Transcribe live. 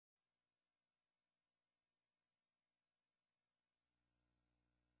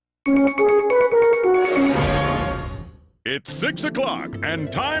It's 6 o'clock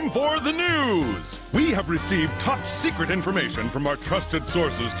and time for the news! We have received top-secret information from our trusted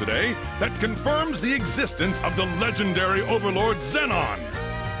sources today that confirms the existence of the legendary Overlord Xenon.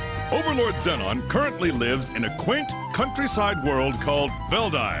 Overlord Xenon currently lives in a quaint countryside world called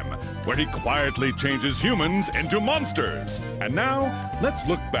Veldheim, where he quietly changes humans into monsters. And now, let's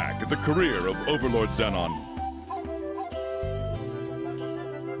look back at the career of Overlord Xenon.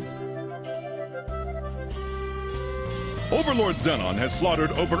 Overlord Xenon has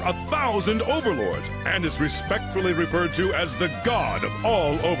slaughtered over 1,000 overlords and is respectfully referred to as the god of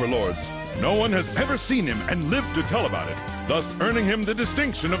all overlords. No one has ever seen him and lived to tell about it, thus earning him the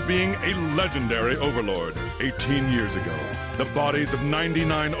distinction of being a legendary overlord. 18 years ago, the bodies of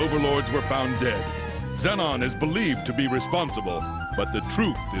 99 overlords were found dead. Xenon is believed to be responsible, but the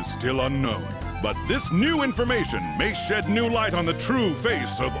truth is still unknown. But this new information may shed new light on the true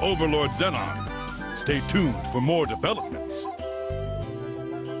face of Overlord Xenon. Stay tuned for more developments.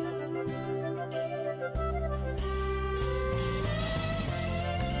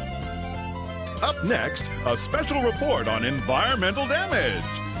 Up next, a special report on environmental damage.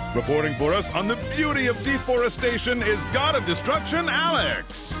 Reporting for us on the beauty of deforestation is God of Destruction,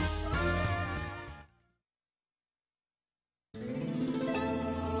 Alex.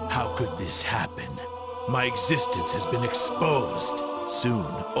 How could this happen? My existence has been exposed. Soon,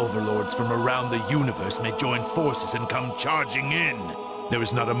 overlords from around the universe may join forces and come charging in. There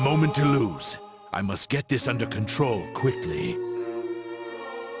is not a moment to lose. I must get this under control quickly.